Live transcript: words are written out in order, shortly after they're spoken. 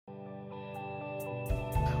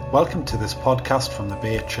Welcome to this podcast from the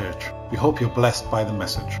Bay Church. We hope you're blessed by the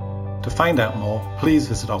message. To find out more, please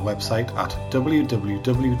visit our website at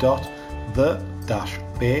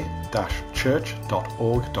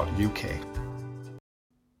www.the-bay-church.org.uk.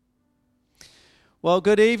 Well,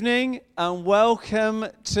 good evening and welcome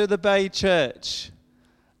to the Bay Church.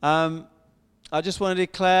 I just want to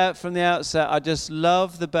declare from the outset, I just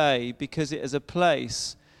love the Bay because it is a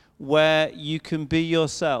place where you can be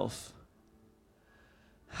yourself.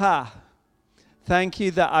 Thank you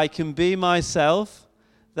that I can be myself,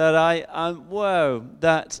 that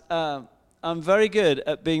I'm very good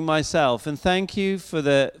at being myself. And thank you for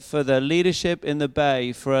the leadership in the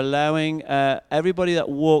Bay for allowing everybody that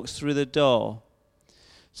walks through the door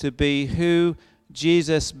to be who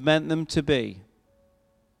Jesus meant them to be.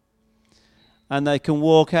 And they can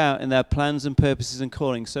walk out in their plans and purposes and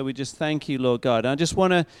callings. So we just thank you, Lord God. And I just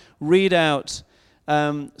want to read out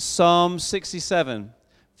Psalm 67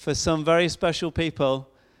 for some very special people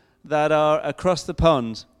that are across the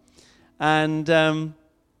pond. And I'm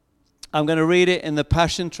going to read it in the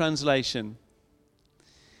Passion Translation.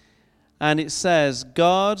 And it says,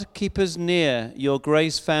 God, keep us near your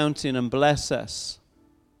grace fountain and bless us.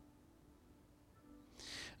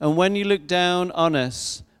 And when you look down on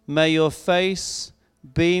us, may your face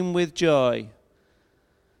beam with joy.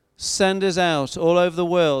 Send us out all over the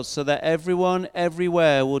world so that everyone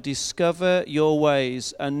everywhere will discover your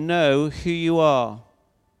ways and know who you are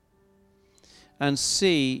and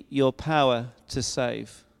see your power to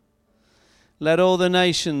save. Let all the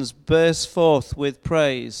nations burst forth with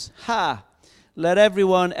praise. Let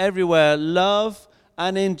everyone everywhere love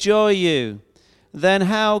and enjoy you. Then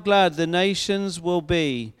how glad the nations will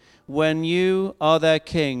be when you are their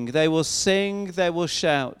king. They will sing, they will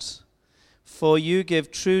shout. For you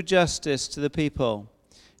give true justice to the people.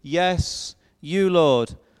 Yes, you,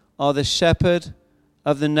 Lord, are the shepherd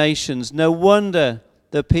of the nations. No wonder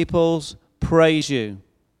the peoples praise you.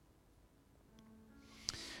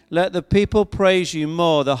 Let the people praise you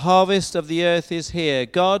more. The harvest of the earth is here.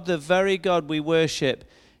 God, the very God we worship,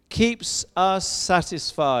 keeps us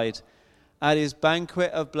satisfied at his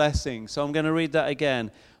banquet of blessing. So I'm going to read that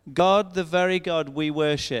again. God, the very God we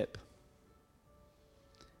worship,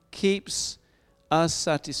 keeps us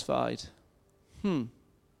satisfied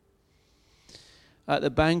at the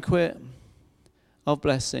banquet of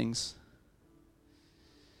blessings.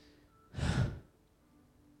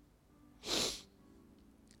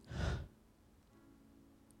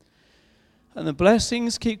 And the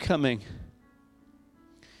blessings keep coming.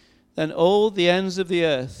 Then all the ends of the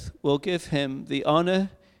earth will give him the honor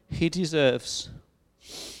he deserves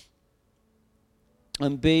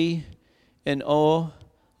and be in awe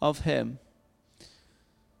of him.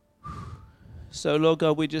 So, Lord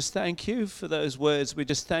God, we just thank you for those words. We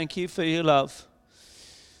just thank you for your love.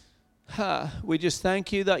 We just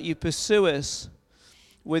thank you that you pursue us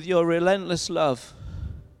with your relentless love.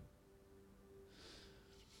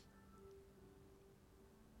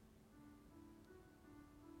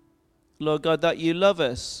 Lord God, that you love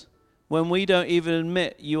us when we don't even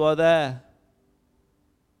admit you are there.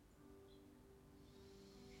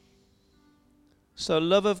 So,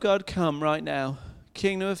 love of God, come right now.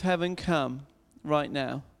 Kingdom of heaven, come right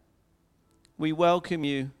now. We welcome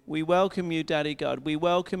you. We welcome you, Daddy God. We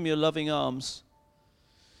welcome your loving arms.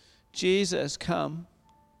 Jesus, come.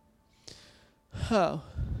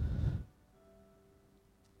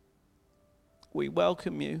 We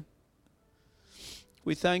welcome you.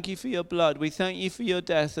 We thank you for your blood. We thank you for your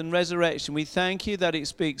death and resurrection. We thank you that it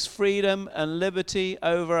speaks freedom and liberty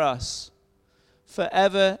over us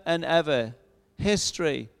forever and ever.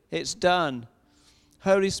 History, it's done.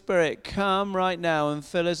 Holy Spirit, come right now and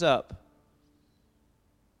fill us up.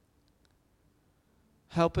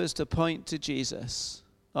 Help us to point to Jesus,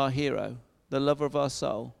 our hero, the lover of our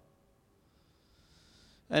soul.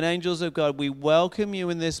 And angels of God, we welcome you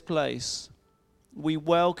in this place. We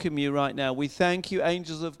welcome you right now. We thank you,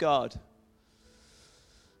 angels of God.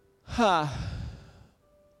 Come,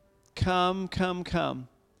 come, come.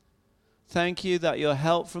 Thank you that you're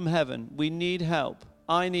help from heaven. We need help.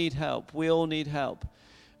 I need help. We all need help.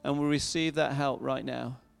 And we receive that help right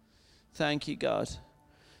now. Thank you, God.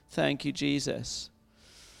 Thank you, Jesus.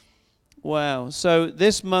 Wow. So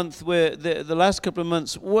this month, the last couple of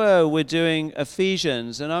months, we're doing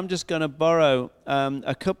Ephesians. And I'm just going to borrow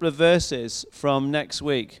a couple of verses from next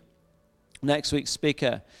week's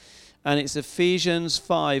speaker. And it's Ephesians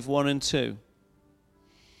 5, 1 and 2.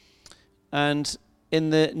 And in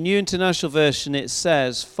the New International Version, it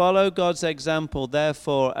says, follow God's example,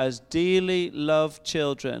 therefore, as dearly loved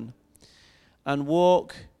children, and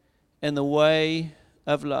walk in the way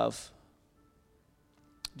of love.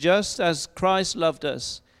 just as Christ loved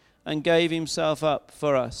us and gave himself up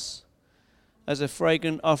for us as a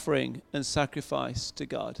fragrant offering and sacrifice to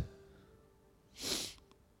God.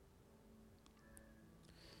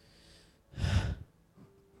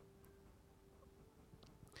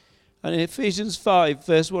 And in Ephesians 5,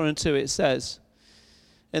 verse 1 and 2, it says,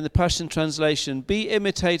 in the Passion Translation, "Be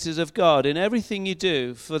imitators of God in everything you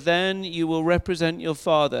do, for then you will represent your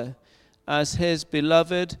Father as his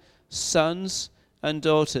beloved sons and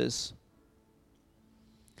daughters.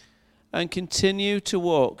 And continue to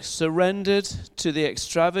walk surrendered to the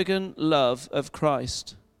extravagant love of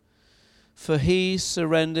Christ, for he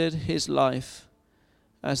surrendered his life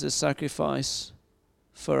as a sacrifice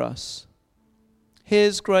for us.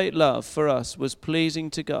 His great love for us was pleasing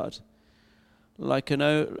to God, like an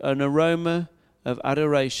aroma of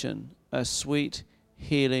adoration, a sweet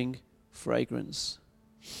healing fragrance."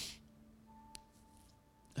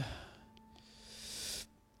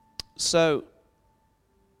 So,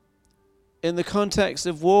 in the context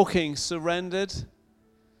of walking surrendered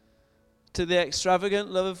to the extravagant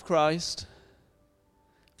love of Christ,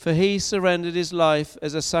 for he surrendered his life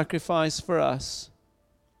as a sacrifice for us,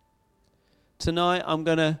 tonight I'm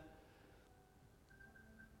going to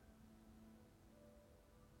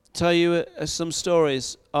tell you some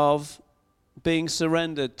stories of being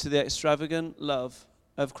surrendered to the extravagant love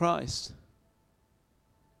of Christ.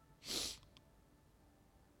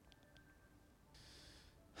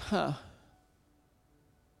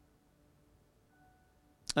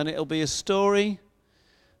 And it'll be a story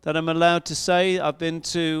that I'm allowed to say. I've been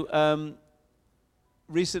to,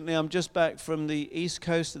 recently I'm just back from the east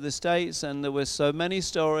coast of the States, and there were so many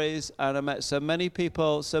stories, and I met so many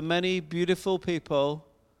people, so many beautiful people,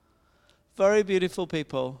 very beautiful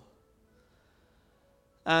people,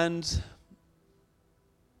 and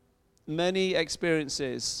many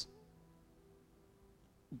experiences.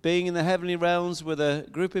 Being in the heavenly realms with a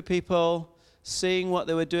group of people, seeing what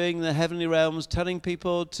they were doing in the heavenly realms, telling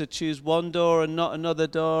people to choose one door and not another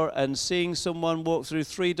door, and seeing someone walk through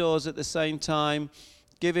 3 doors at the same time,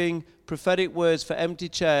 giving prophetic words for empty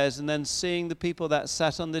chairs, and then seeing the people that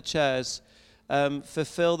sat on the chairs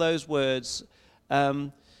fulfill those words.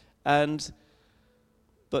 But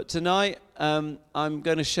tonight I'm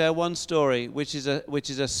going to share one story, which is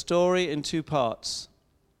a story in 2 parts.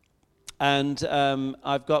 And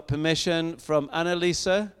I've got permission from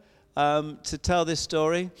Annalisa to tell this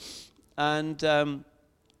story, and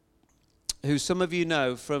who some of you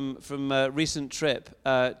know from a recent trip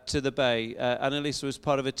to the Bay. Annalisa was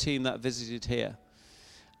part of a team that visited here.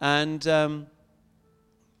 And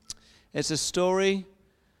it's a story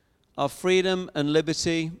of freedom and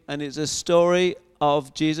liberty, and it's a story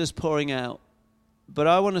of Jesus pouring out. But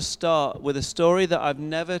I want to start with a story that I've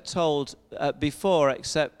never told before,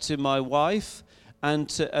 except to my wife and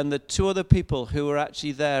the 2 other people who were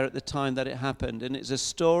actually there at the time that it happened. And it's a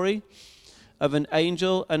story of an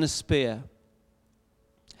angel and a spear.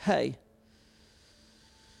 Hey.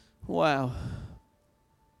 Wow.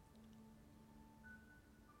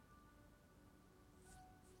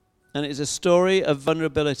 And it's a story of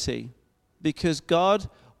vulnerability, because God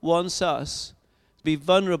wants us to be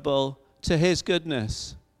vulnerable to his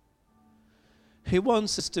goodness. He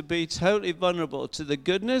wants us to be totally vulnerable to the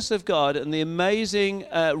goodness of God and the amazing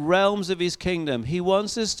realms of his kingdom. He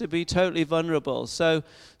wants us to be totally vulnerable. So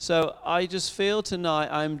I just feel tonight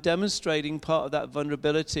I'm demonstrating part of that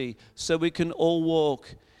vulnerability, so we can all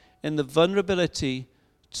walk in the vulnerability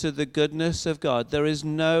to the goodness of God.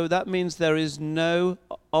 That means there is no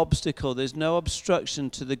obstacle, there's no obstruction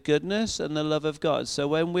to the goodness and the love of God. So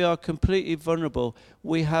when we are completely vulnerable,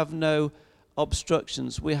 we have no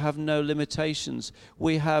obstructions, we have no limitations,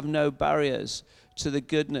 we have no barriers to the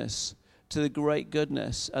goodness, to the great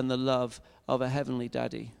goodness and the love of a heavenly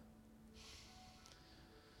daddy.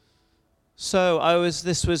 So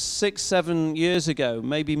this was 6-7 years ago,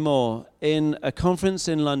 maybe more, in a conference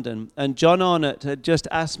in London, and John Arnott had just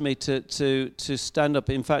asked me to stand up.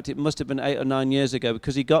 In fact, it must have been 8 or 9 years ago,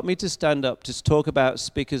 because he got me to stand up to talk about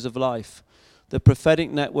Speakers of Life, the prophetic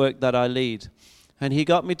network that I lead. And he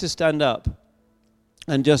got me to stand up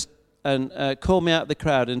and called me out of the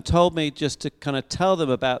crowd and told me just to kind of tell them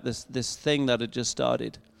about this thing that had just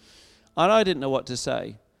started. And I didn't know what to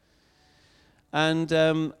say.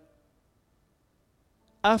 And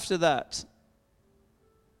after that,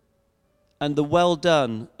 and the well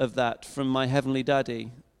done of that from my heavenly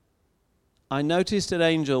daddy, I noticed an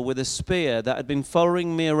angel with a spear that had been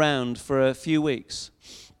following me around for a few weeks.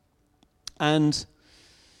 And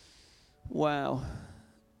wow.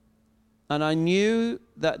 And I knew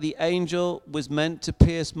that the angel was meant to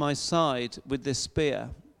pierce my side with this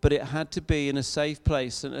spear, but it had to be in a safe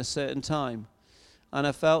place at a certain time. And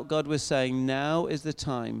I felt God was saying, now is the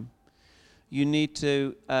time. You need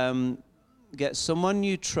to get someone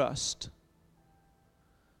you trust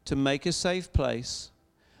to make a safe place,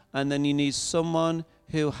 and then you need someone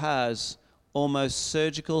who has almost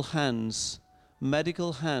surgical hands,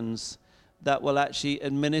 medical hands, that will actually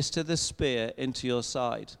administer the spear into your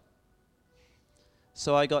side.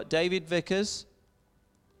 So I got David Vickers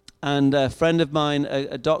and a friend of mine,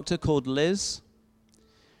 a doctor called Liz,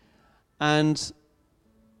 and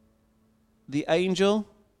the angel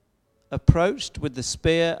approached with the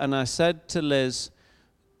spear, and I said to Liz,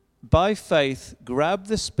 by faith, grab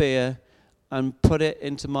the spear and put it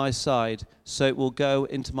into my side so it will go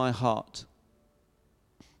into my heart.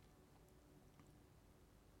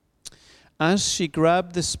 As she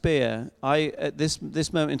grabbed the spear, at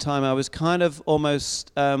this moment in time, I was kind of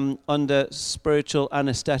almost under spiritual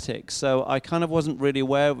anesthetic. So I kind of wasn't really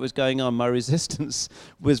aware what was going on. My resistance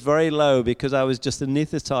was very low because I was just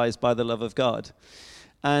anesthetized by the love of God.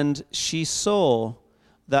 And she saw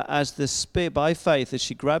that as the spear, by faith, as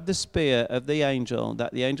she grabbed the spear of the angel,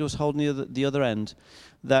 that the angel was holding the other end,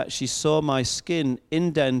 that she saw my skin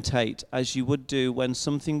indentate as you would do when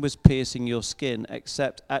something was piercing your skin,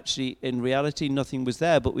 except actually in reality nothing was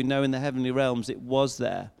there, but we know in the heavenly realms it was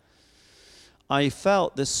there. I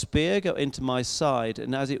felt the spear go into my side,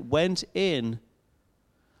 and as it went in,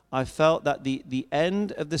 I felt that the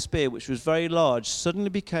end of the spear, which was very large,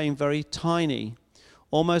 suddenly became very tiny,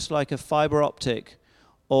 almost like a fiber optic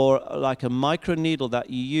or like a micro needle that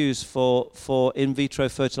you use for in vitro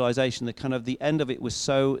fertilization. The kind of the end of it was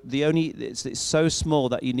it's so small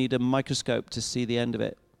that you need a microscope to see the end of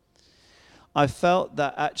it. I felt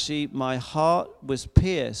that actually my heart was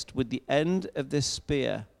pierced with the end of this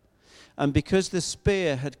spear. And because the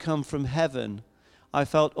spear had come from heaven, I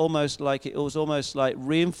felt it was almost like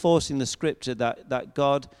reinforcing the scripture that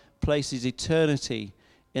God places eternity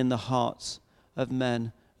in the hearts of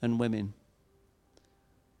men and women.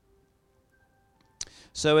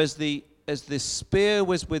 So as the spear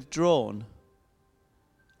was withdrawn,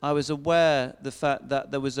 I was aware the fact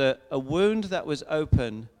that there was a wound that was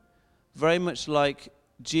open, very much like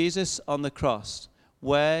Jesus on the cross,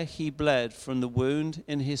 where he bled from the wound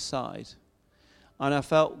in his side. And I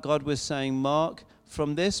felt God was saying, Mark,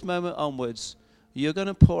 from this moment onwards, you're going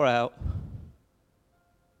to pour out.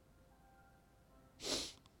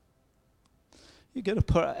 You're going to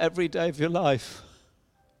pour out every day of your life.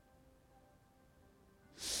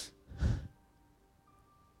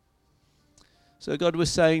 So God was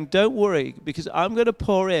saying, don't worry, because I'm going to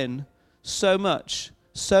pour in so much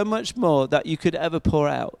more that you could ever pour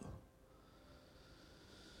out.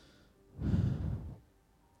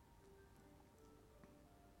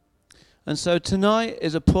 And so tonight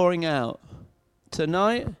is a pouring out.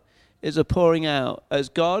 Tonight is a pouring out as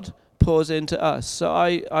God pours into us. So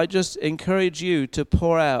I just encourage you to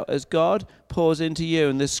pour out as God pours into you.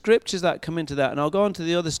 And the scriptures that come into that, and I'll go on to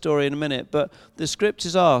the other story in a minute, but the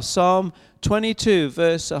scriptures are Psalm 22,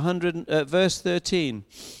 verse 13.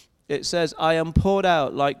 It says, I am poured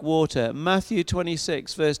out like water. Matthew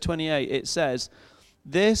 26, verse 28, it says,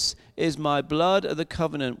 this is my blood of the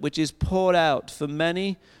covenant, which is poured out for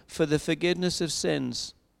many for the forgiveness of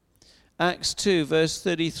sins. Acts 2, verse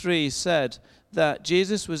 33 said that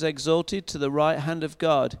Jesus was exalted to the right hand of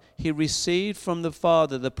God. He received from the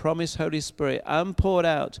Father the promised Holy Spirit and poured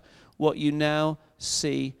out what you now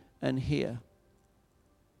see and hear.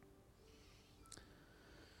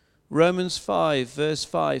 Romans 5, verse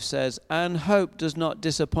 5 says, and hope does not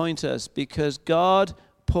disappoint us because God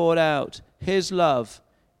poured out his love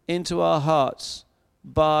into our hearts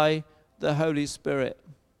by the Holy Spirit.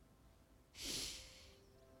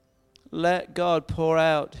 Let God pour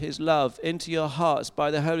out his love into your hearts by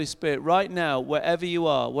the Holy Spirit right now, wherever you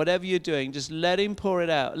are, whatever you're doing, just let him pour it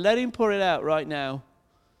out. Let him pour it out right now.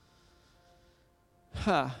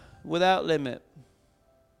 Without limit.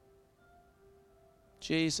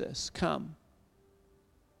 Jesus, come.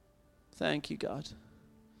 Thank you, God.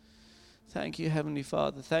 Thank you, Heavenly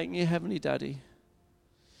Father. Thank you, Heavenly Daddy.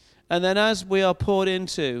 And then as we are poured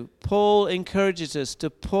into, Paul encourages us to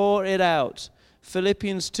pour it out.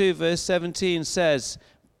 Philippians 2, verse 17 says,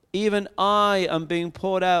 even I am being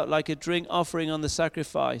poured out like a drink offering on the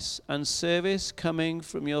sacrifice and service coming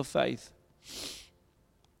from your faith.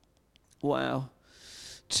 Wow.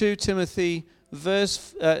 2 Timothy 4,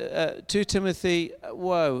 verse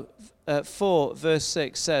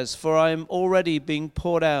 6 says, for I am already being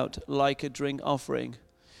poured out like a drink offering.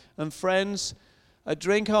 And friends, a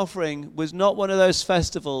drink offering was not one of those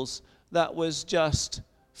festivals that was just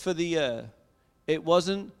for the year. It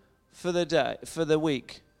wasn't for the day, for the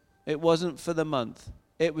week. It wasn't for the month.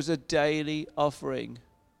 It was a daily offering.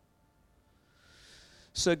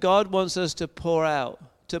 So God wants us to pour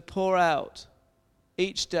out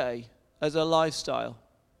each day as a lifestyle.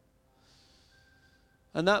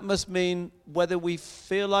 And that must mean whether we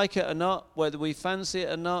feel like it or not, whether we fancy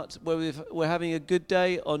it or not, whether we're having a good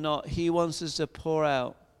day or not, he wants us to pour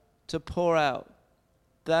out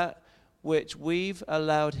that which we've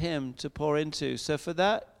allowed him to pour into. So for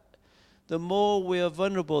that, the more we are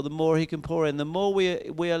vulnerable, the more he can pour in. The more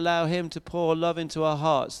we allow him to pour love into our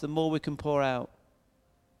hearts, the more we can pour out.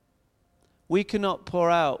 We cannot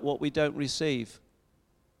pour out what we don't receive.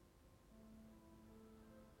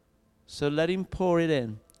 So let him pour it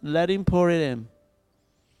in. Let him pour it in.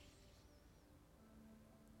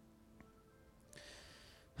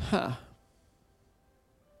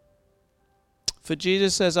 For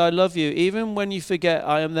Jesus says, I love you. Even when you forget,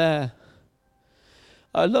 I am there.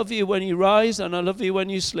 I love you when you rise, and I love you when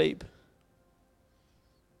you sleep.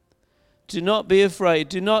 Do not be afraid.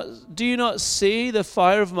 Do you not see the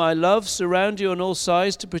fire of my love surround you on all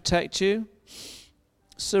sides to protect you?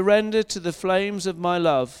 Surrender to the flames of my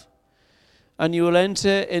love, and you will enter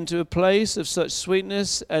into a place of such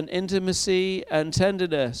sweetness and intimacy and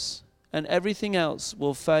tenderness, and everything else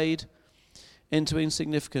will fade into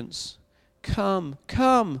insignificance. Come,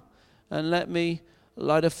 and let me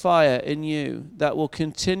light a fire in you that will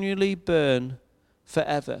continually burn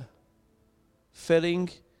forever, filling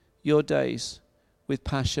your days with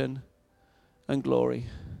passion and glory.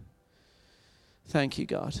 Thank you,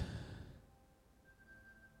 God.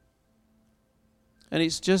 And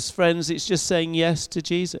it's just, friends, it's just saying yes to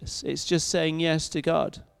Jesus. It's just saying yes to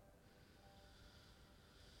God.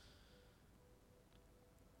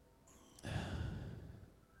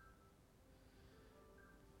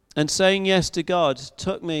 And saying yes to God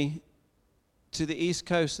took me to the east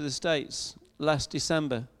coast of the States last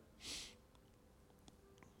December.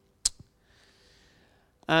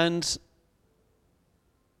 And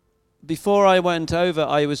before I went over,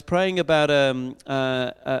 I was praying about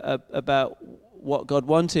what God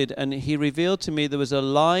wanted, and he revealed to me there was a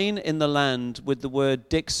line in the land with the word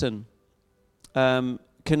Dixon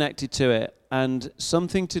connected to it, and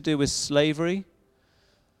something to do with slavery,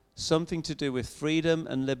 something to do with freedom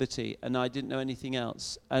and liberty, and I didn't know anything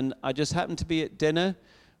else. And I just happened to be at dinner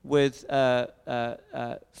with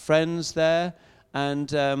friends there,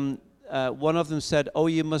 and one of them said, "Oh,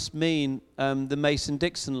 you must mean the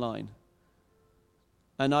Mason-Dixon line."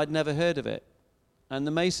 And I'd never heard of it. And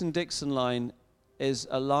the Mason-Dixon line is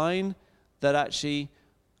a line that actually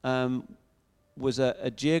was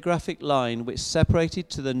a geographic line which separated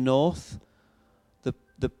to the north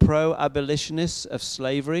the pro-abolitionists of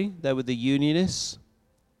slavery, they were the Unionists,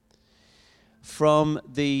 from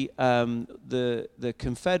the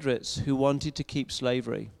Confederates who wanted to keep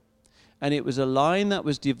slavery. And it was a line that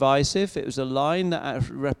was divisive. It was a line that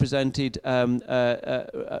represented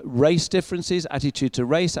race differences, attitude to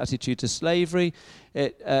race, attitude to slavery.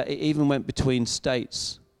 It even went between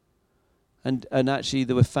states. And actually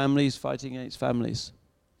there were families fighting against families.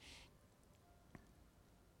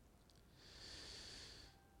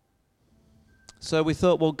 So we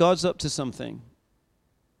thought, well, God's up to something.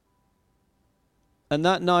 And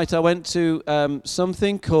that night I went to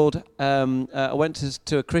something called, I went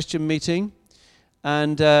to a Christian meeting,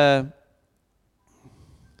 and in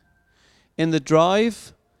the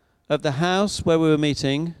drive of the house where we were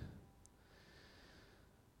meeting,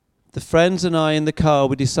 the friends and I in the car,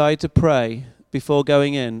 we decided to pray before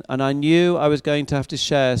going in. And I knew I was going to have to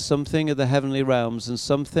share something of the heavenly realms and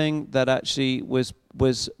something that actually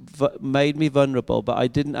made me vulnerable, but I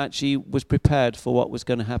didn't actually was prepared for what was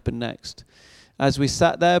going to happen next. As we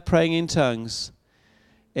sat there praying in tongues,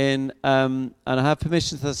 and I have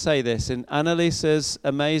permission to say this, in Annalisa's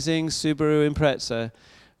amazing Subaru Impreza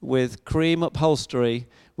with cream upholstery,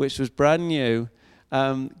 which was brand new,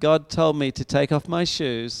 God told me to take off my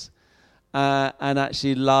shoes and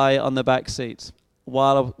actually lie on the back seat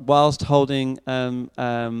whilst holding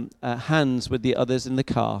hands with the others in the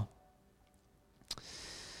car.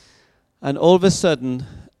 And all of a sudden,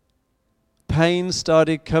 pain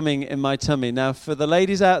started coming in my tummy. Now, for the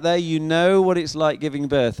ladies out there, you know what it's like giving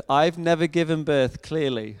birth. I've never given birth,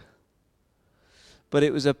 clearly. But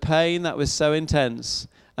it was a pain that was so intense.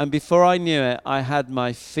 And before I knew it, I had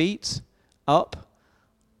my feet up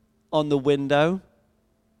on the window.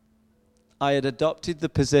 I had adopted the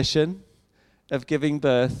position of giving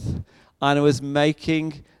birth, and I was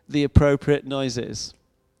making the appropriate noises,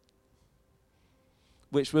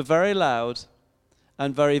 which were very loud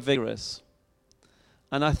and very vigorous.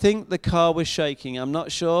 And I think the car was shaking. I'm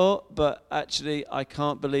not sure, but actually I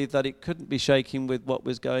can't believe that it couldn't be shaking with what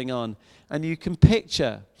was going on. And you can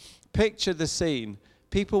picture the scene.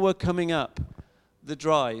 People were coming up the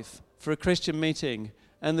drive for a Christian meeting,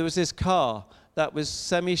 and there was this car that was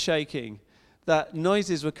semi-shaking, that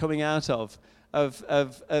noises were coming out of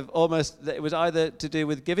almost, it was either to do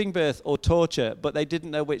with giving birth or torture, but they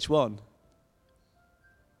didn't know which one.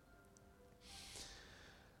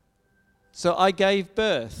 So I gave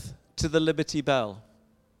birth to the Liberty Bell.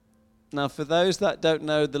 Now, for those that don't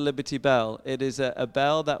know the Liberty Bell, it is a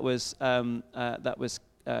bell that was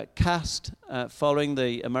cast following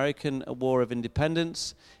the American War of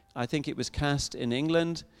Independence. I think it was cast in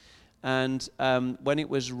England, and when it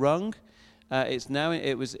was rung,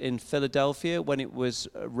 it was in Philadelphia. When it was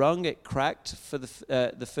rung, it cracked for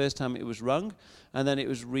the first time it was rung, and then it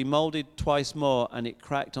was remolded twice more, and it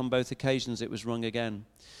cracked on both occasions it was rung again.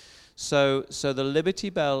 So the Liberty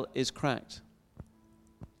Bell is cracked.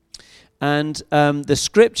 And the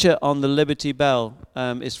scripture on the Liberty Bell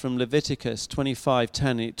is from Leviticus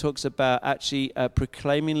 25:10. It talks about actually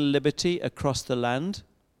proclaiming liberty across the land,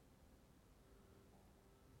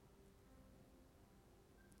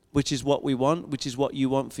 which is what we want, which is what you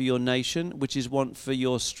want for your nation, which is what for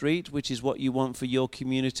your street, which is what you want for your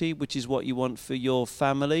community, which is what you want for your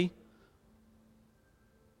family.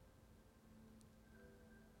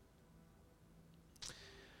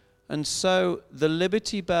 And so the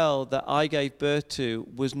Liberty Bell that I gave birth to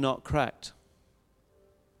was not cracked.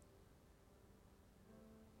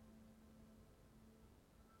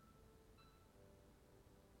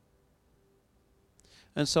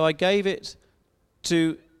 And so I gave it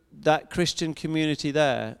to that Christian community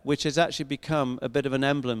there, which has actually become a bit of an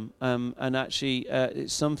emblem, and actually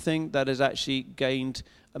it's something that has actually gained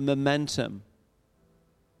a momentum.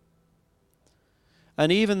 And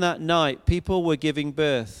even that night, people were giving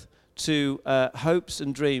birth to hopes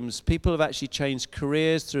and dreams. People have actually changed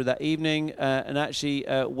careers through that evening, and actually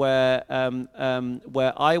where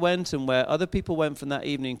I went and where other people went from that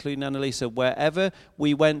evening, including Annalisa, wherever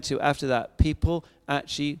we went to after that, people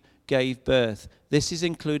actually gave birth. This is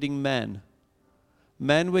including men.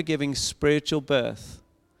 Men were giving spiritual birth.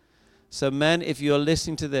 So men, if you're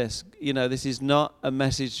listening to this, this is not a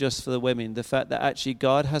message just for the women. The fact that actually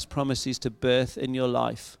God has promises to birth in your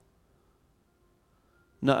life.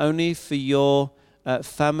 Not only for your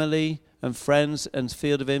family and friends and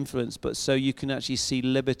field of influence, but so you can actually see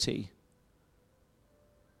liberty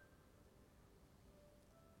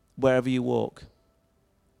wherever you walk.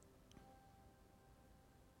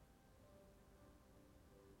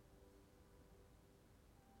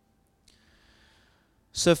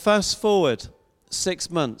 So fast forward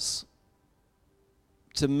 6 months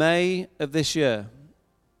to May of this year,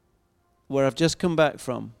 where I've just come back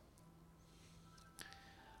from.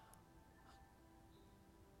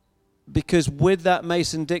 Because with that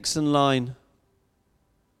Mason-Dixon line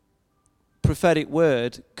prophetic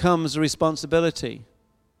word comes a responsibility,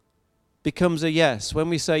 becomes a yes. When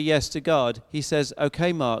we say yes to God, he says,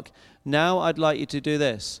 okay, Mark, now I'd like you to do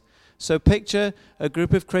this. So picture a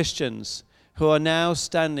group of Christians who are now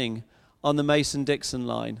standing on the Mason-Dixon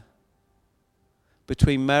line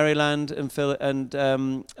between Maryland and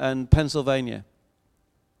Pennsylvania.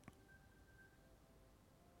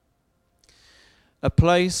 A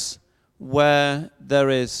place where there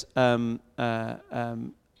is where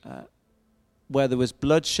there was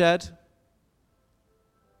bloodshed,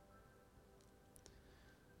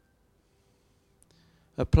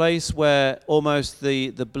 a place where almost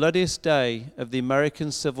the bloodiest day of the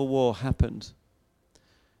American Civil War happened,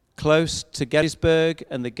 close to Gettysburg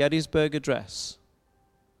and the Gettysburg Address.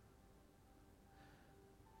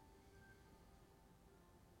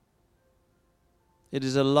 It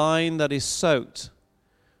is a line that is soaked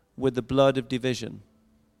with the blood of division.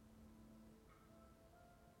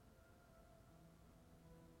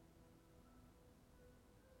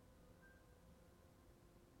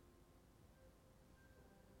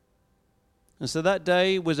 And so that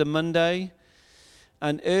day was a Monday,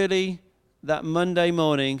 and early that Monday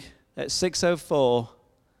morning at 6:04,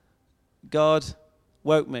 God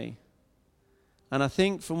woke me. And I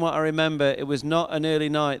think from what I remember, it was not an early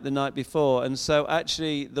night the night before. And so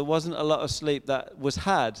actually there wasn't a lot of sleep that was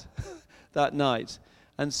had that night.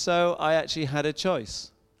 And so I actually had a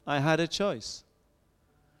choice. I had a choice.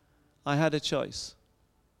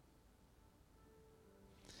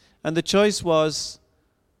 And the choice was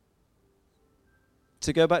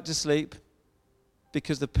to go back to sleep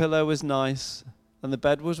because the pillow was nice and the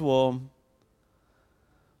bed was warm,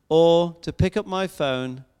 or to pick up my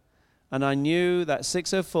phone. And I knew that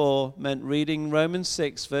 6:04 meant reading Romans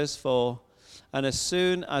 6, verse 4, And as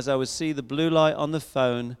soon as I would see the blue light on the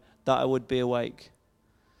phone, that I would be awake.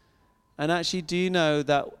 And actually, do you know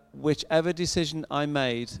that whichever decision I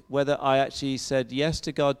made, whether I actually said yes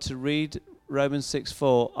to God to read Romans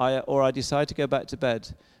 6:4, or I decided to go back to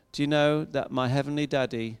bed, do you know that my heavenly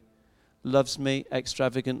daddy loves me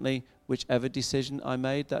extravagantly, whichever decision I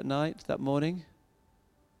made that night, that morning?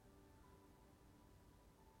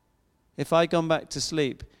 If I'd gone back to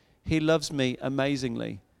sleep, he loves me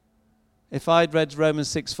amazingly. If I'd read Romans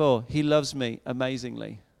 6:4, he loves me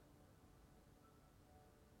amazingly.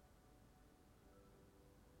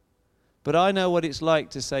 But I know what it's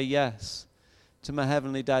like to say yes to my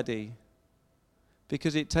heavenly daddy,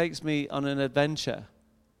 because it takes me on an adventure.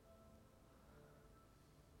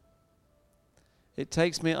 It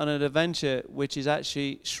takes me on an adventure which is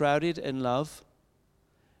actually shrouded in love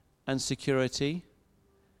and security.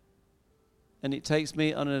 And it takes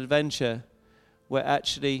me on an adventure where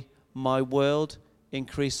actually my world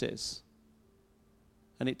increases.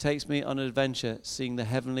 And it takes me on an adventure seeing the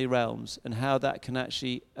heavenly realms and how that can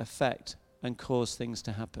actually affect and cause things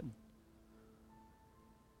to happen.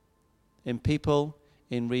 In people,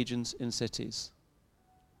 in regions, in cities.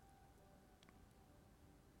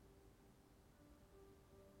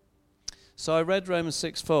 So I read Romans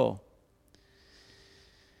 6:4.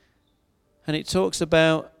 And it talks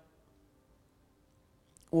about,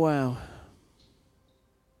 wow.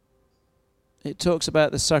 It talks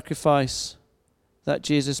about the sacrifice that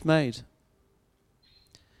Jesus made.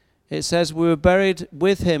 It says, we were buried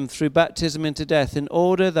with him through baptism into death, in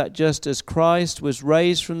order that just as Christ was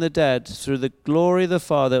raised from the dead through the glory of the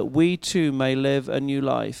Father, we too may live a new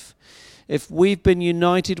life. If we've been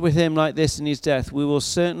united with him like this in his death, we will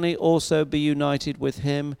certainly also be united with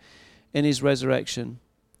him in his resurrection.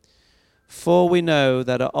 For we know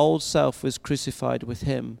that our old self was crucified with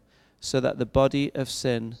him, so that the body of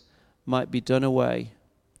sin might be done away,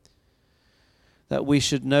 that we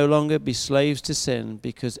should no longer be slaves to sin,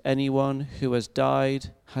 because anyone who has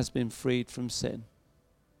died has been freed from sin.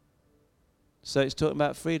 So it's talking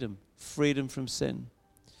about freedom from sin.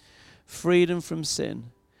 Freedom from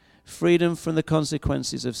sin. Freedom from the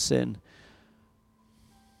consequences of sin.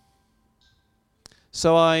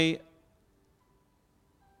 So I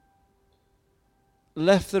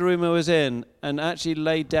left the room I was in and actually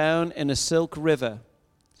lay down in a silk river,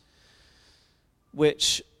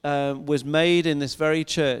 which was made in this very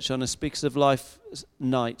church on a Speakers of Life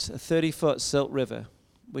night, a 30-foot silk river,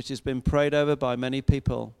 which has been prayed over by many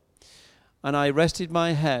people. And I rested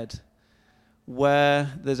my head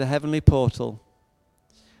where there's a heavenly portal,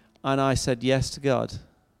 and I said yes to God.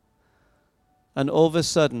 And all of a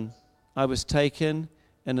sudden, I was taken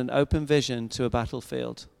in an open vision to a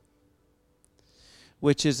battlefield,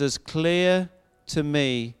 which is as clear to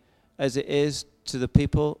me as it is to the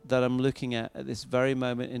people that I'm looking at this very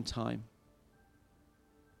moment in time.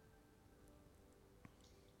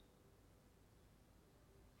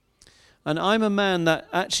 And I'm a man that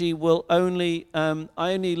actually will only, I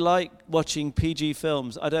only like watching PG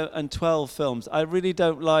films and 12 films. I really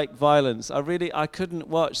don't like violence. I couldn't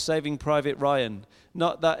watch Saving Private Ryan.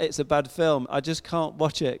 Not that it's a bad film. I just can't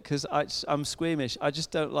watch it because I'm squeamish. I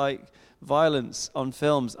just don't like violence on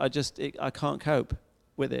films. I can't cope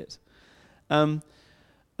with it. And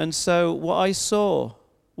so what I saw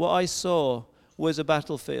was a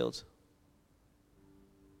battlefield.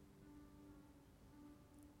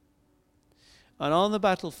 And on the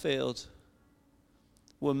battlefield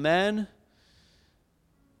were men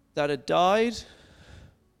that had died,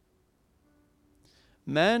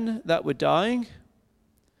 men that were dying,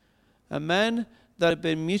 and men that had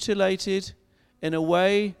been mutilated in a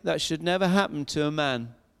way that should never happen to a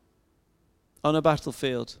man on a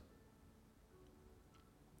battlefield.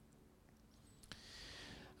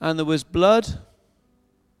 And there was blood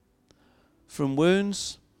from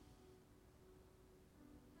wounds.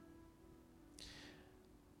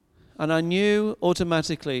 And I knew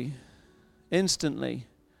automatically, instantly,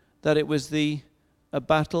 that it was a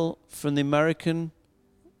battle from the American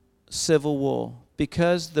Civil War,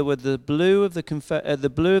 because there were the blue of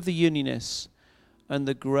the Unionists and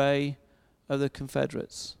the grey of the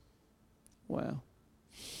Confederates. Wow.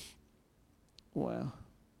 Wow.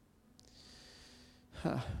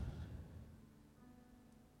 Huh.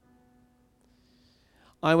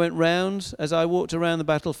 I went round, as I walked around the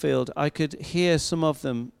battlefield, I could hear some of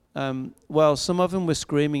them. Some of them were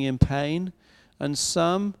screaming in pain, and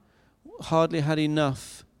some hardly had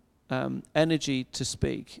enough energy to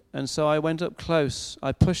speak. And so I went up close.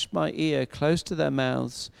 I pushed my ear close to their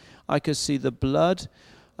mouths. I could see the blood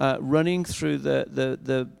running through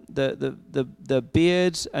the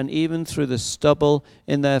beards and even through the stubble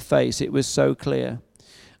in their face. It was so clear.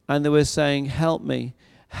 And they were saying, help me,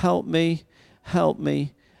 help me, help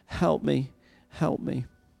me, help me, help me.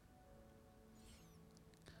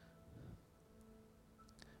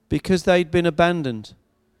 Because they'd been abandoned.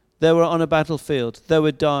 They were on a battlefield. They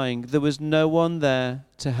were dying. There was no one there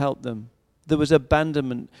to help them. There was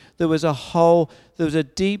abandonment. There was a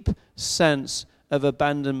deep sense of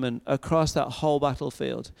abandonment across that whole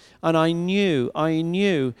battlefield. And I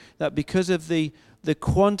knew that because of the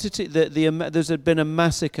quantity, there'd been a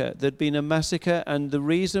massacre. There'd been a massacre, and the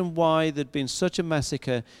reason why there'd been such a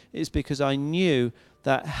massacre is because I knew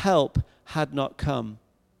that help had not come.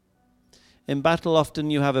 In battle,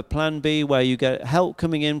 often you have a plan B where you get help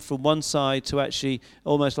coming in from one side to actually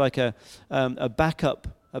almost like a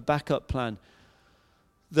backup plan.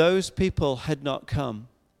 Those people had not come,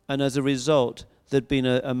 and as a result, there'd been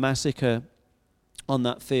a massacre on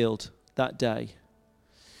that field that day.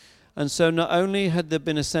 And so not only had there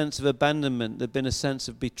been a sense of abandonment, there'd been a sense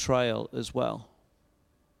of betrayal as well.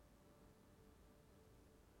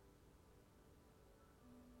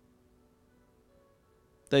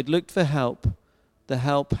 They'd looked for help, the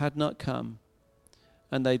help had not come,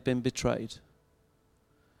 and they'd been betrayed.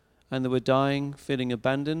 And they were dying, feeling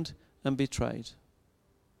abandoned and betrayed.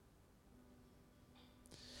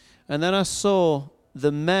 And then I saw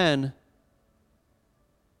the men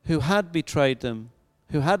who had betrayed them,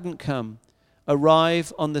 who hadn't come,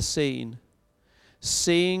 arrive on the scene,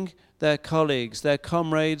 seeing their colleagues, their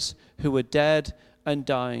comrades who were dead and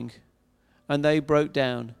dying. And they broke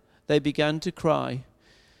down. They began to cry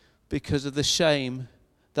because of the shame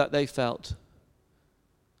that they felt.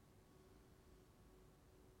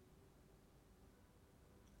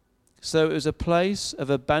 So it was a place of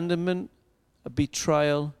abandonment, a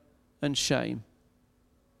betrayal, and shame.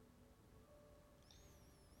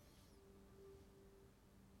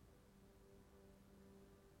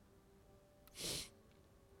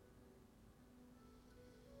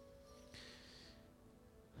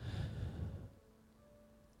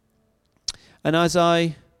 And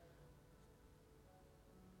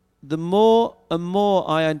the more and more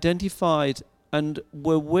I identified and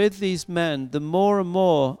were with these men, the more and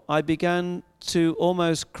more I began to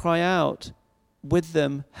almost cry out with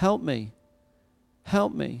them, help me,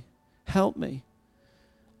 help me, help me.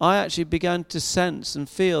 I actually began to sense and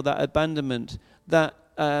feel that abandonment, that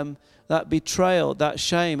betrayal, that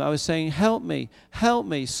shame. I was saying, help me,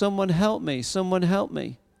 someone help me, someone help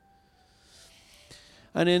me.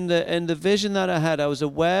 And in the vision that I had, I was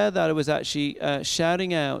aware that I was actually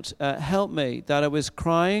shouting out, help me, that I was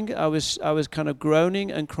crying, I was kind of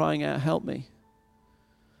groaning and crying out, help me.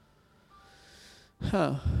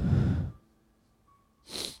 Oh.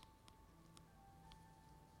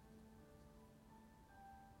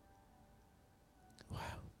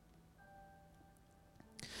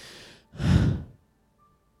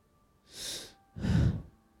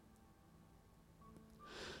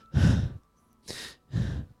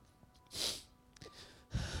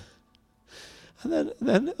 And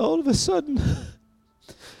then all of a sudden,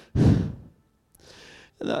 in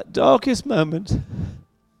that darkest moment,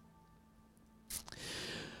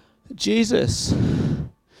 Jesus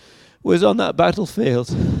was on that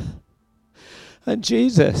battlefield. And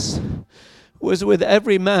Jesus was with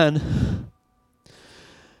every man.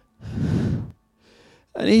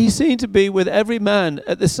 And he seemed to be with every man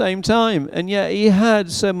at the same time. And yet he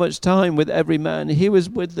had so much time with every man. He was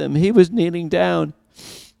with them. He was kneeling down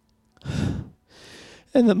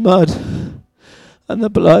in the mud and the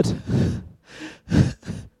blood.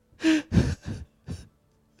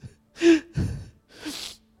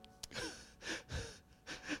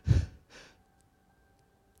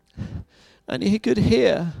 And he could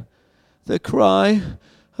hear the cry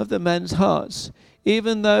of the men's hearts.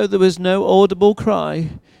 Even though there was no audible cry,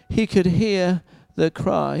 he could hear the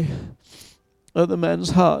cry of the men's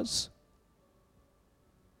hearts.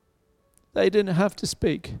 They didn't have to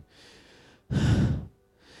speak.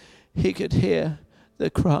 He could hear the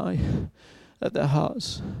cry of their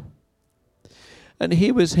hearts. And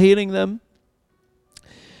he was healing them.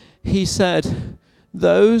 He said,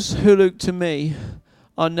 those who look to me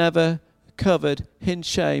are never covered in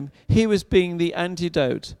shame. He was being the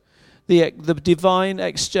antidote, the divine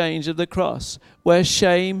exchange of the cross, where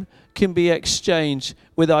shame can be exchanged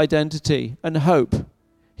with identity and hope.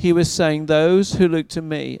 He was saying, those who look to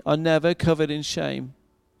me are never covered in shame.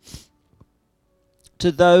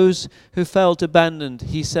 To those who felt abandoned,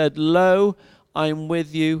 he said, lo, I am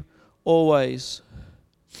with you always.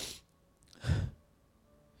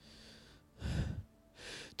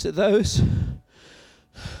 To those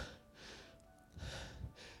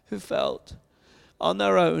who felt on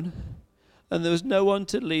their own and there was no one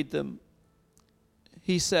to lead them.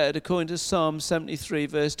 He said, according to Psalm 73,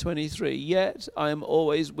 verse 23, "Yet I am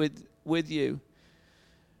always with you.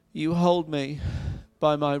 You hold me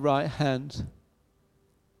by my right hand."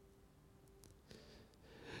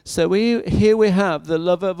 So here we have the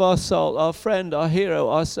lover of our soul, our friend, our hero,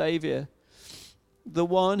 our Savior, the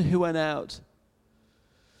one who went out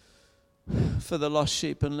for the lost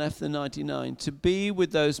sheep and left the 99 to be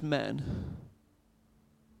with those men,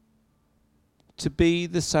 to be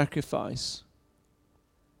the sacrifice.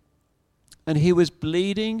 And he was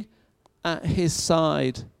bleeding at his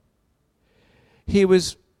side. He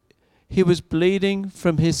was bleeding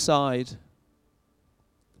from his side,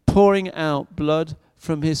 pouring out blood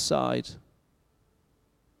from his side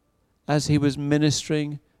as he was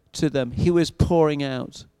ministering to them. He was pouring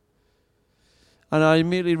out. And I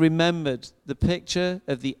immediately remembered the picture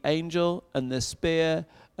of the angel and the spear,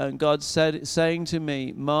 and God saying to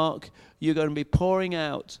me, "Mark, you're going to be pouring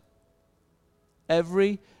out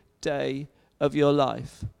every day of your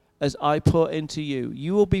life as I pour into you.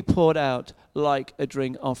 You will be poured out like a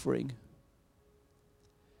drink offering."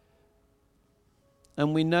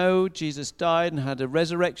 And we know Jesus died and had a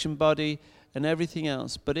resurrection body and everything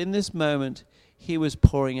else. But in this moment, he was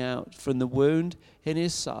pouring out from the wound in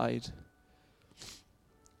his side.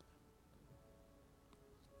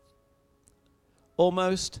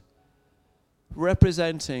 Almost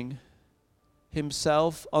representing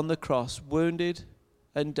himself on the cross, wounded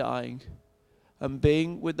and dying, and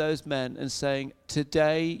being with those men and saying,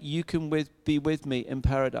 "Today you can be with me in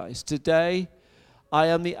paradise. Today I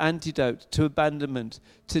am the antidote to abandonment.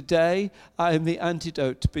 Today I am the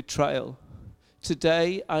antidote to betrayal.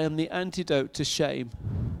 Today I am the antidote to shame."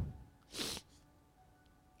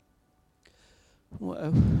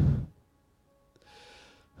 Whoa.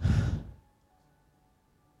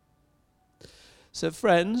 So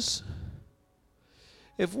friends,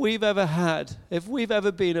 if we've ever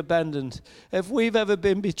been abandoned, if we've ever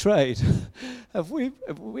been betrayed, if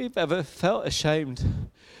we've ever felt ashamed,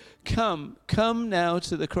 come now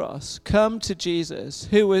to the cross. Come to Jesus,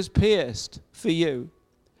 who was pierced for you,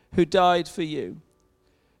 who died for you,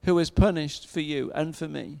 who was punished for you and for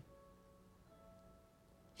me.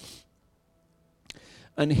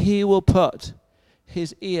 And he will put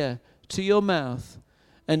his ear to your mouth,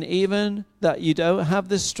 and even that you don't have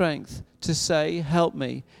the strength to say, "Help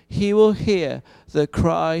me," he will hear the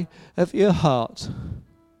cry of your heart.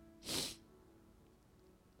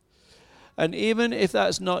 And even if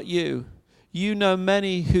that's not you, you know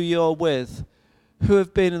many who you're with who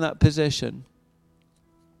have been in that position.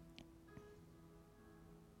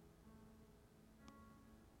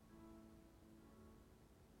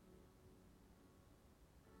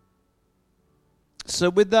 So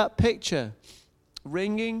with that picture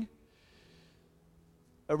ringing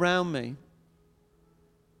around me,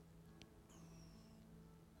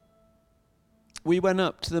 we went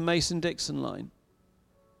up to the Mason-Dixon line,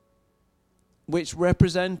 which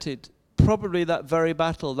represented probably that very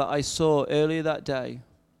battle that I saw earlier that day.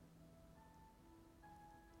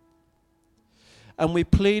 And we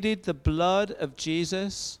pleaded the blood of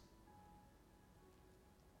Jesus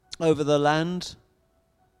over the land.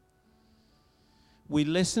 We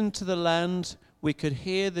listened to the land. We could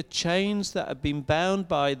hear the chains that had been bound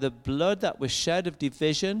by the blood that was shed of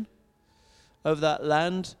division of that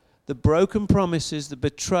land, the broken promises, the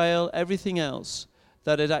betrayal, everything else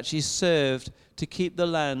that had actually served to keep the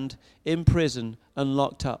land in prison and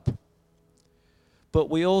locked up. But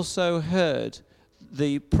we also heard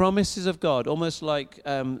the promises of God, almost like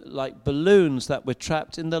balloons that were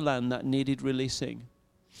trapped in the land that needed releasing.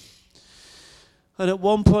 And at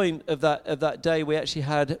one point of that day, we actually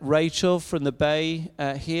had Rachel from the Bay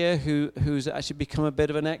here, who's actually become a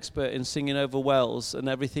bit of an expert in singing over wells and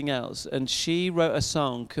everything else. And she wrote a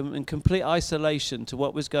song in complete isolation to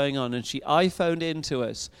what was going on. And she iPhoned into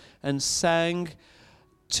us and sang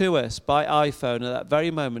to us by iPhone at that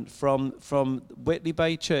very moment from Whitley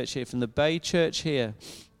Bay Church here, from the Bay Church here,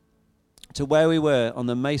 to where we were on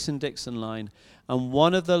the Mason-Dixon line. And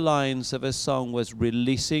one of the lines of her song was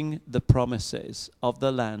releasing the promises of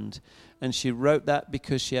the land. And she wrote that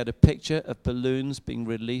because she had a picture of balloons being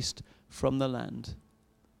released from the land.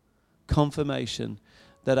 Confirmation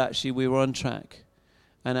that actually we were on track,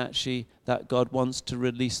 and actually that God wants to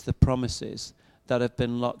release the promises that have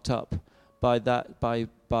been locked up by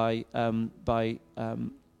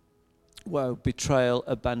betrayal,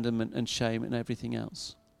 abandonment, and shame, and everything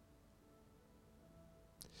else.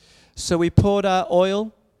 So we poured our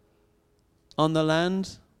oil on the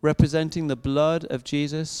land, representing the blood of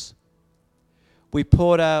Jesus. We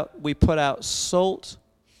put out salt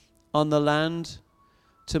on the land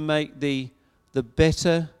to make the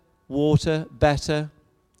bitter water better.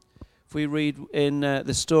 If we read in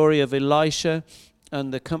the story of Elisha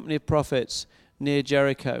and the company of prophets near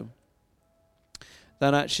Jericho,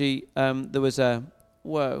 that actually there was a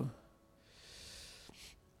whoa.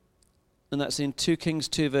 And that's in 2 Kings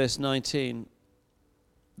 2 verse 19,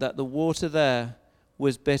 that the water there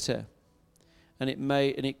was bitter, and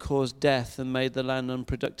it caused death and made the land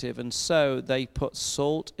unproductive. And so they put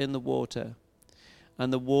salt in the water,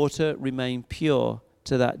 and the water remained pure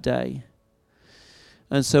to that day.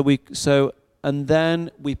 And and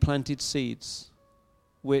then we planted seeds,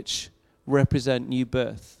 which represent new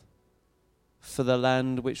birth for the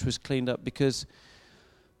land which was cleaned up, because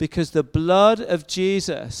the blood of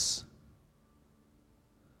Jesus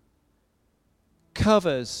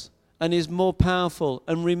covers and is more powerful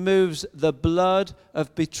and removes the blood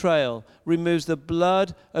of betrayal, removes the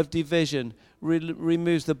blood of division,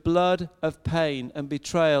 removes the blood of pain and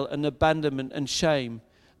betrayal and abandonment and shame.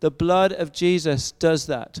 The blood of Jesus does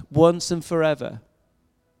that once and forever.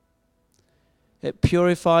 It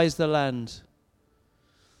purifies the land.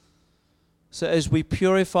 So as we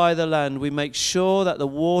purify the land, we make sure that the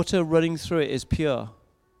water running through it is pure.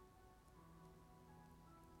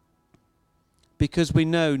 Because we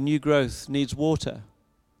know new growth needs water.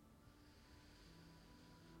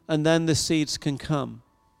 And then the seeds can come.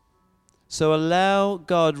 So allow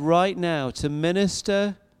God right now to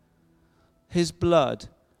minister his blood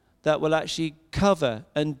that will actually cover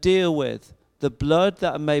and deal with the blood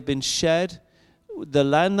that may have been shed, the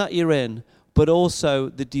land that you're in, but also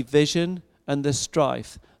the division and the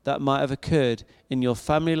strife that might have occurred in your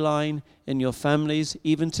family line, in your families,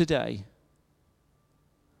 even today.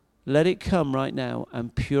 Let it come right now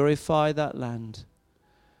and purify that land.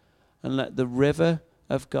 And let the river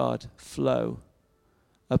of God flow.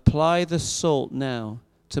 Apply the salt now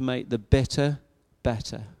to make the bitter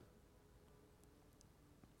better.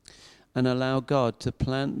 And allow God to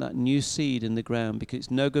plant that new seed in the ground, because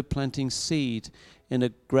it's no good planting seed in a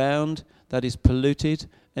ground that is polluted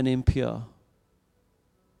and impure.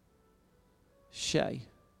 Shay.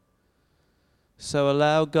 So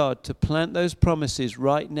allow God to plant those promises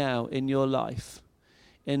right now in your life,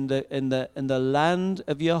 in the land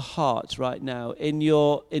of your heart right now, in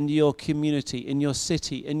your community, in your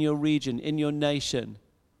city, in your region, in your nation,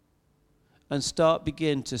 and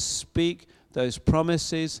begin to speak those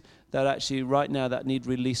promises that actually right now that need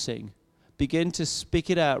releasing. Begin to speak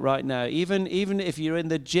it out right now. Even if you're in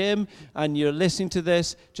the gym and you're listening to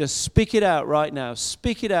this, just speak it out right now.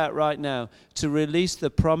 Speak it out right now to release the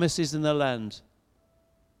promises in the land.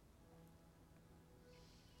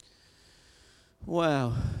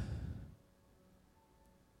 Wow.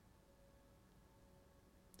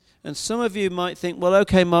 And some of you might think, well,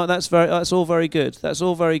 okay, Mark, that's all very good. That's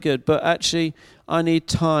all very good. But actually, I need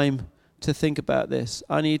time to think about this.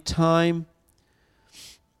 I need time.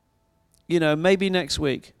 Maybe next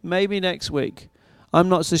week. Maybe next week. I'm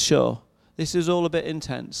not so sure. This is all a bit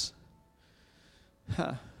intense.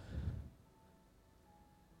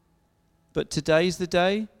 But today's the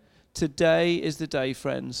day. Today is the day,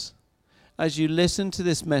 friends. As you listen to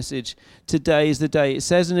this message, today is the day. It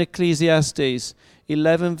says in Ecclesiastes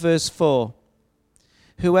 11 verse 4,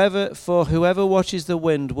 whoever watches the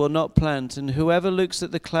wind will not plant, and whoever looks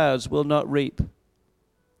at the clouds will not reap.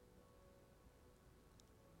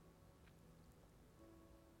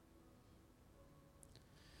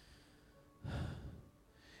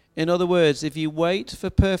 In other words, if you wait for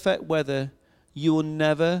perfect weather, you will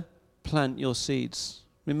never plant your seeds.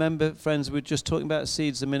 Remember, friends, we were just talking about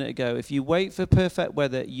seeds a minute ago. If you wait for perfect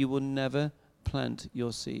weather, you will never plant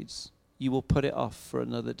your seeds. You will put it off for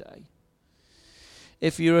another day.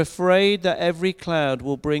 If you're afraid that every cloud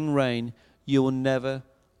will bring rain, you will never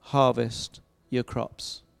harvest your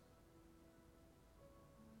crops.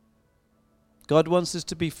 God wants us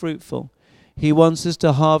to be fruitful. He wants us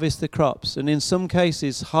to harvest the crops, and in some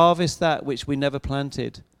cases, harvest that which we never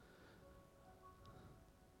planted.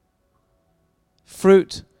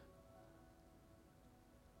 Fruit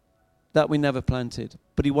that we never planted,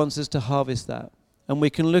 but he wants us to harvest that. And we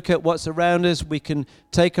can look at what's around us, we can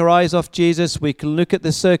take our eyes off Jesus, we can look at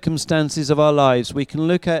the circumstances of our lives, we can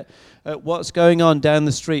look at what's going on down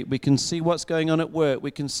the street, we can see what's going on at work,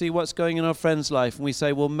 we can see what's going on in our friend's life, and we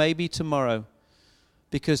say, well, maybe tomorrow,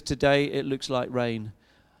 because today it looks like rain.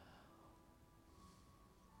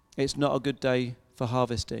 It's not a good day for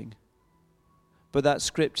harvesting. But that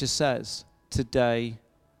scripture says, today,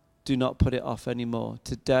 do not put it off anymore.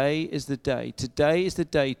 Today is the day. Today is the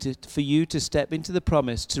day for you to step into the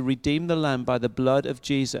promise to redeem the land by the blood of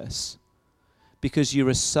Jesus, because you're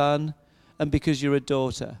a son and because you're a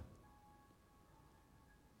daughter.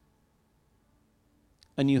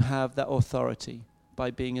 And you have that authority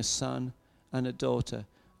by being a son and a daughter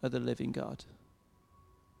of the living God.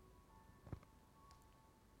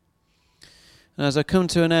 And as I come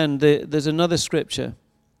to an end, there's another scripture.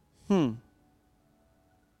 From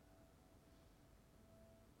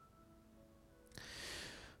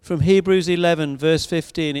Hebrews 11, verse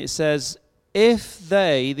 15, it says, if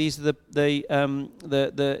they, these are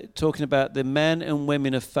the talking about the men and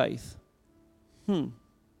women of faith. And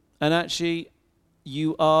actually,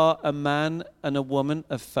 you are a man and a woman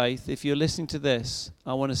of faith. If you're listening to this,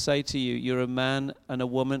 I want to say to you, you're a man and a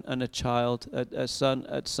woman and a child, a son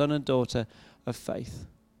and daughter of faith.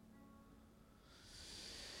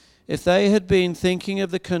 If they had been thinking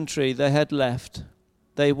of the country they had left,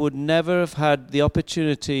 they would never have had the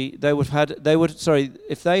opportunity.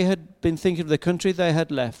 If they had been thinking of the country they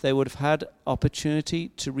had left, they would have had opportunity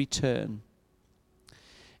to return.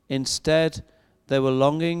 Instead, they were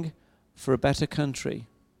longing for a better country,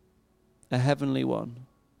 a heavenly one,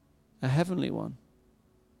 a heavenly one.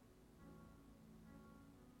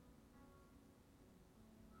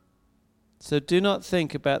 So do not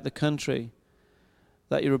think about the country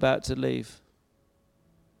that you're about to leave.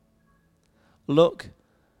 Look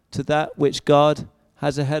to that which God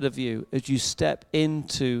has ahead of you as you step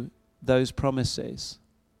into those promises.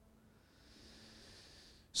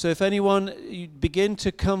 So if anyone, you begin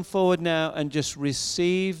to come forward now and just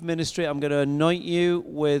receive ministry. I'm going to anoint you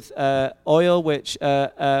with oil, which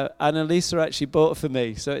Annalisa actually bought for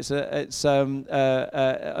me. So it's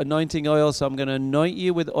anointing oil. So I'm going to anoint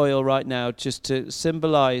you with oil right now, just to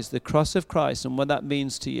symbolize the cross of Christ and what that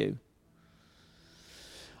means to you.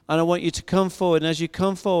 And I want you to come forward. And as you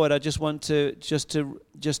come forward, I just want to just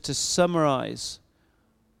to summarize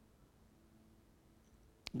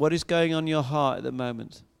what is going on in your heart at the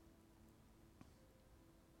moment.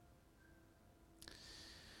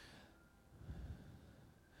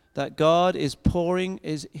 That God is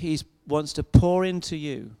He wants to pour into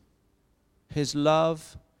you His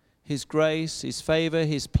love, His grace, His favor,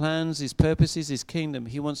 His plans, His purposes, His kingdom.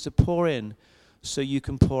 He wants to pour in so you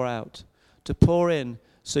can pour out. To pour in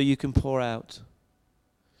so you can pour out.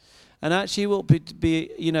 And actually it will be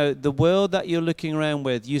the world that you're looking around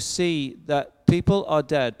with, you see that people are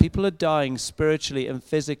dead. People are dying spiritually and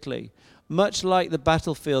physically. Much like the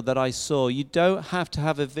battlefield that I saw. You don't have to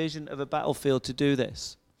have a vision of a battlefield to do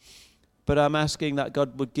this. But I'm asking that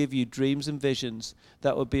God would give you dreams and visions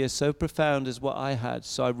that would be as so profound as what I had.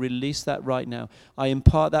 So I release that right now. I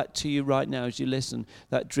impart that to you right now as you listen.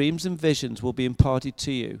 That dreams and visions will be imparted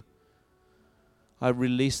to you. I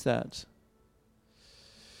release that.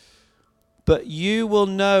 But you will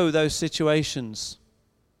know those situations.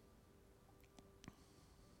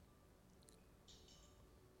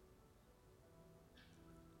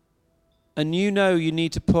 And you know you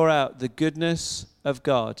need to pour out the goodness of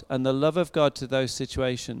God and the love of God to those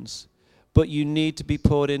situations. But you need to be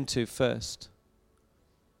poured into first.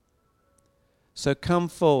 So come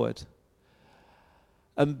forward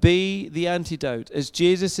and be the antidote, as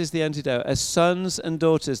Jesus is the antidote, as sons and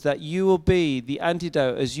daughters, that you will be the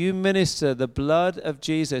antidote as you minister the blood of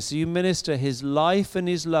Jesus, you minister His life and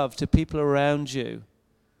His love to people around you.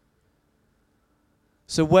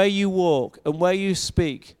 So where you walk and where you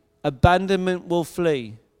speak, abandonment will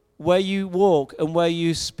flee. Where you walk and where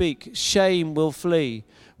you speak, shame will flee.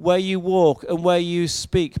 Where you walk and where you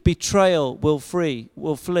speak, betrayal will flee.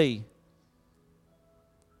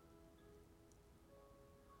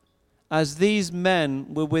 As these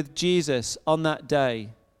men were with Jesus on that day,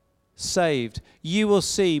 saved, you will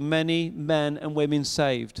see many men and women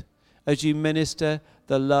saved as you minister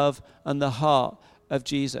the love and the heart of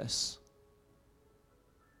Jesus.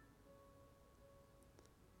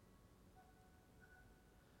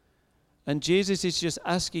 And Jesus is just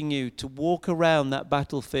asking you to walk around that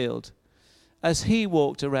battlefield as He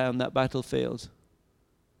walked around that battlefield.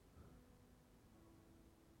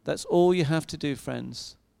 That's all you have to do,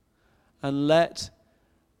 friends. And let,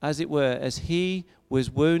 as it were, as He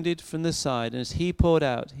was wounded from the side and as He poured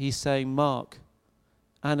out, He's saying, Mark,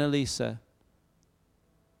 Annalisa,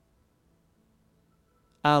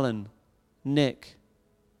 Alan, Nick,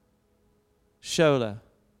 Shola,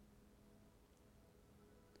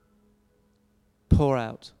 pour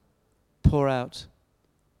out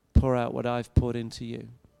what I've poured into you.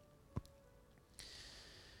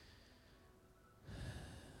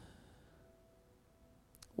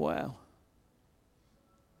 Wow.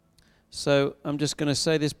 So I'm just going to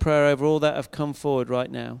say this prayer over all that have come forward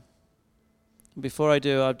right now. Before I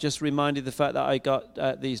do, I've just reminded the fact that I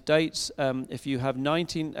got these dates. If you have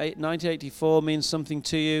 1984 means something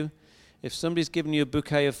to you. If somebody's given you a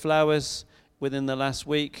bouquet of flowers within the last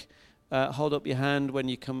week, hold up your hand when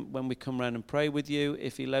we come around and pray with you.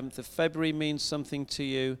 If 11th of February means something to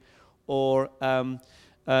you, or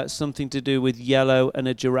something to do with yellow and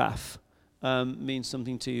a giraffe means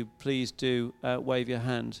something to you, please do wave your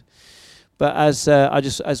hand. But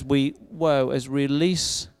as we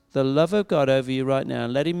release the love of God over you right now,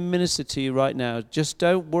 let Him minister to you right now. Just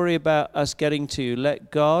don't worry about us getting to you.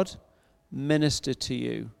 Let God minister to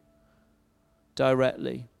you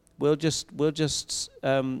directly. We'll just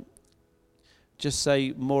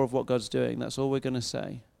say more of what God's doing. That's all we're going to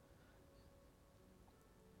say.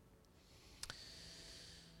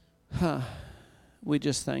 We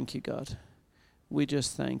just thank you, God. We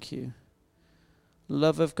just thank you.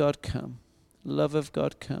 Love of God, come. Love of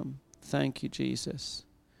God, come. Thank you, Jesus.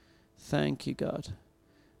 Thank you, God.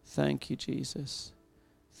 Thank you, Jesus.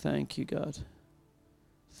 Thank you, God.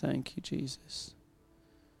 Thank you, Jesus.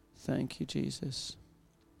 Thank you, Jesus.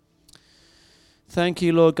 Thank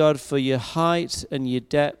you, Lord God, for your height and your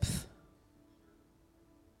depth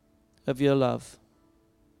of your love.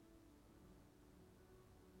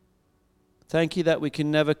 Thank you that we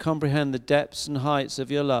can never comprehend the depths and heights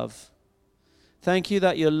of your love. Thank you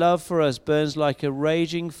that your love for us burns like a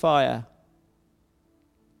raging fire.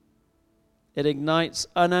 It ignites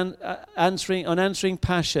unanswering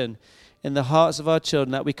passion in the hearts of our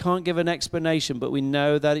children, that we can't give an explanation, but we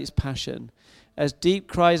know that it's passion. As deep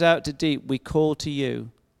cries out to deep, we call to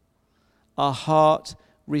you. Our heart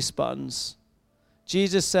responds.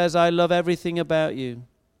 Jesus says, I love everything about you.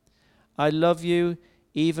 I love you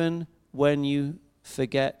even when you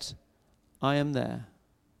forget I am there.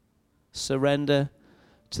 Surrender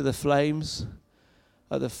to the flames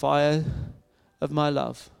of the fire of my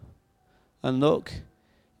love and look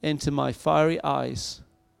into my fiery eyes,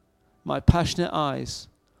 my passionate eyes,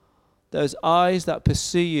 those eyes that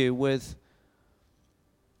pursue you with,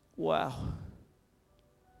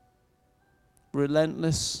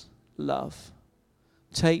 relentless love.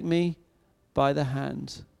 Take me by the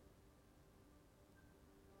hand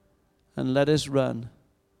and let us run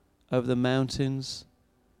over the mountains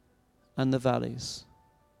and the valleys,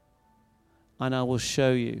 and I will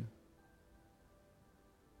show you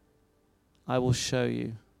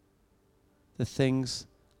the things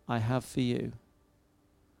I have for you,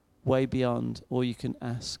 way beyond all you can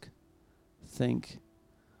ask, think,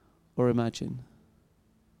 or imagine.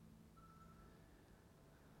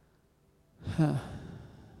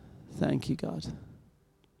 Thank you, God.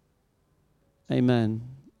 Amen.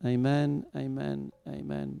 Amen. Amen.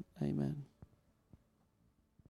 Amen. Amen.